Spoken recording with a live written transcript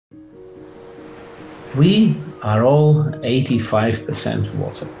We are all 85%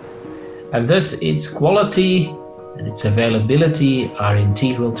 water, and thus its quality and its availability are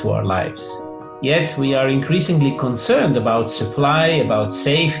integral to our lives. Yet we are increasingly concerned about supply, about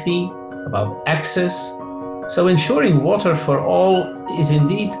safety, about access. So ensuring water for all is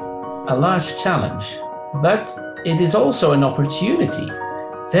indeed a large challenge, but it is also an opportunity.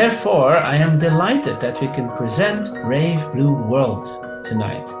 Therefore, I am delighted that we can present Brave Blue World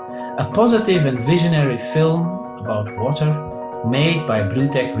tonight, a positive and visionary film about water made by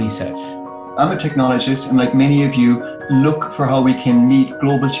BlueTech Research. I'm a technologist, and like many of you, look for how we can meet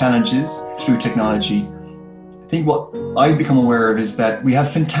global challenges through technology. I think what I've become aware of is that we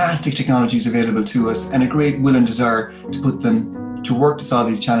have fantastic technologies available to us and a great will and desire to put them to work to solve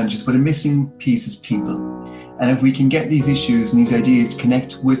these challenges, but a missing piece is people. And if we can get these issues and these ideas to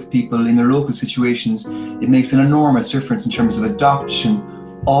connect with people in their local situations, it makes an enormous difference in terms of adoption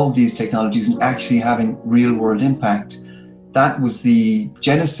of these technologies and actually having real world impact. That was the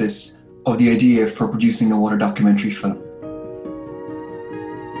genesis of the idea for producing a water documentary film.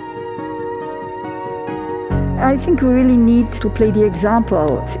 I think we really need to play the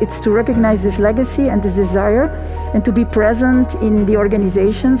example. It's to recognize this legacy and this desire and to be present in the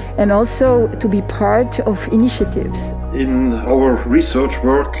organizations and also to be part of initiatives. In our research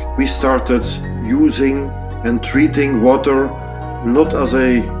work, we started using and treating water not as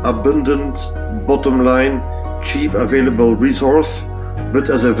an abundant, bottom line, cheap available resource, but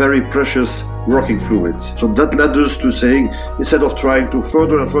as a very precious working fluid. So that led us to saying, instead of trying to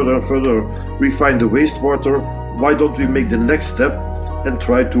further and further and further refine the wastewater, why don't we make the next step and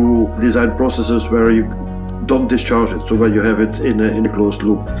try to design processes where you don't discharge it, so where you have it in a closed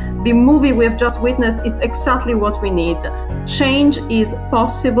loop. The movie we have just witnessed is exactly what we need. Change is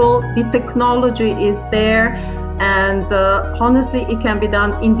possible, the technology is there, and honestly, it can be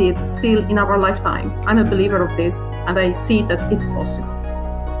done indeed still in our lifetime. I'm a believer of this, and I see that it's possible.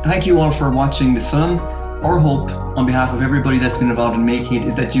 Thank you all for watching the film. Our hope, on behalf of everybody that's been involved in making it,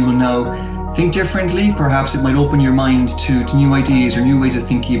 is that you will now think differently. Perhaps it might open your mind to new ideas or new ways of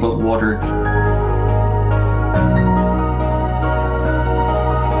thinking about water.